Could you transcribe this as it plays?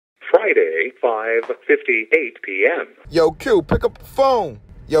Friday, 5:58 p.m. Yo, Q, pick up the phone.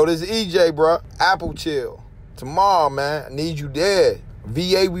 Yo, this is EJ, bro. Apple Chill. Tomorrow, man, I need you there.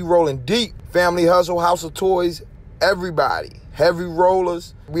 VA, we rolling deep. Family Hustle, House of Toys, everybody. Heavy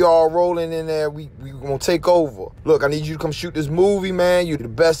rollers. We all rolling in there. We gonna take over. Look, I need you to come shoot this movie, man. You the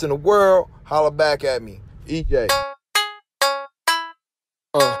best in the world. Holler back at me. EJ.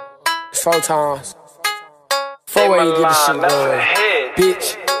 4 times. 4 ways to get this shit going.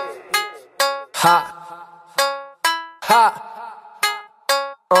 Bitch. Hot.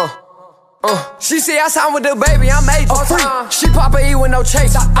 She say I signed with the baby, I'm major. Free. She pop a E with no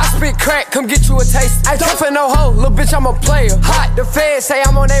chase. I spit crack, come get you a taste. I don't for no hoe, little bitch, I'm a player. Hot, the feds say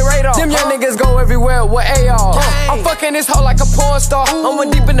I'm on their radar. Them young niggas go everywhere with AR. I'm fucking this hoe like a porn star. I'm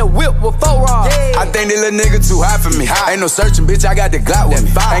deep in the whip with 4 rods. I think this little nigga too hot for me. Ain't no searching, bitch, I got the Glock with me.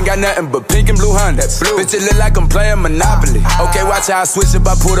 Ain't got nothing but pink and blue Hondas. Bitch, it look like I'm playing Monopoly. Okay, watch how I switch up.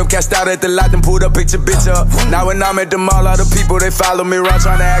 I pulled up, cashed out at the lot, then pulled up, picked your bitch up. Now when I'm at the mall, all the people, they follow me around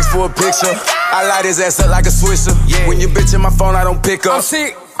trying to ask for a picture. I light his ass up like a Swisher. When you bitch in my phone, I don't pick up. I'm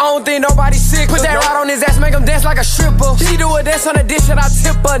sick. I don't think nobody's sick. Put that rod on his ass, make him dance like a stripper. She do a dance on the dish and I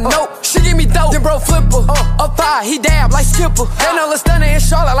tip her. Nope, she give me dope, then bro flipper. Up 5, he dab like Skipper. Ain't no stunner in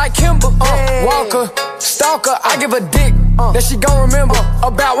Charlotte like Kimber. Walker, stalker, I give a dick that she gon' remember.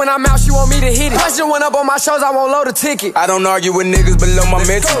 About when I'm out, she want me to hit it. Question went up on my shows, I won't load a ticket. I don't argue with niggas below my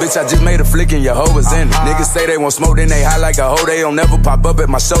mental. Bitch, I just made a flick and your hoe was in it. Niggas say they want smoke, then they high like a hoe. They don't never pop up at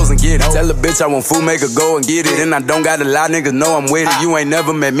my shows and get it. Tell a bitch I want food, make her go and get it. And I don't gotta lie, niggas know I'm with it. You ain't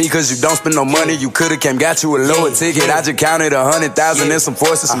never met me cause you don't spend no money. You coulda came, got you a lower ticket. I just counted 100,000 and some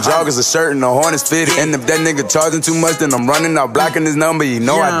forces, some joggers, a shirt, and a Hornets fitted. And if that nigga charging too much, then I'm running out blocking his number. You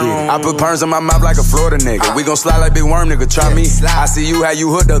know I did. I put perms in my mouth like a Florida nigga. We gon' slide like Big Worm, nigga. Try me. I see you how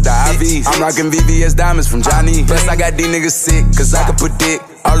you hooked up the IVs. I'm rocking VVS diamonds from Johnny. Plus I got these niggas sick, cause I can put dick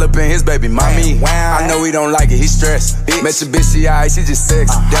all up in his baby mommy. I know he don't like it, he stressed. Met your bitch, she ice, she just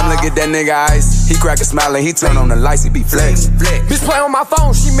sex. Damn, look at that nigga ice. He crack a smile and he turn on the lights, he be flex. Bitch play on my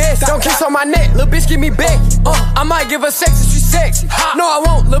phone, she messy. Don't kiss on my neck, little bitch give me back. I might give her sex if she sexy. No, I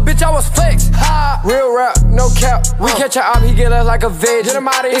won't, little bitch, I was flex. Real rap, no cap. We catch a op, he get us like a veg. Get him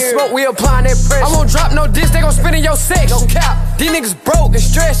out of here. It's smoke, we applying that pressure. I won't drop no diss, they gon' spin in your section. No cap. These niggas broke and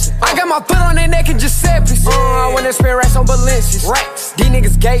stressing. I got my foot on their neck and just said please. I wanna spend racks on Balenciagas. These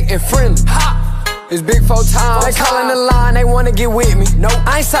niggas gay and friendly. It's big 4 times. They calling the line, they wanna get with me. Nope,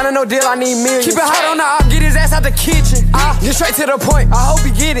 I ain't signing no deal, I need millions. Keep it hot on the op, get his ass out the kitchen. Get straight to the point, I hope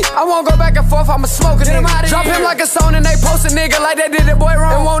he get it. I won't go back and forth, I'ma smoke a nigga. Drop him like a song and they post a nigga like they did that boy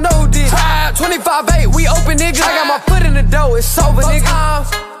wrong. And won't know who did it. 25-8, we open niggas. I got my foot in the door, it's over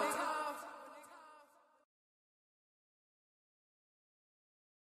nigga.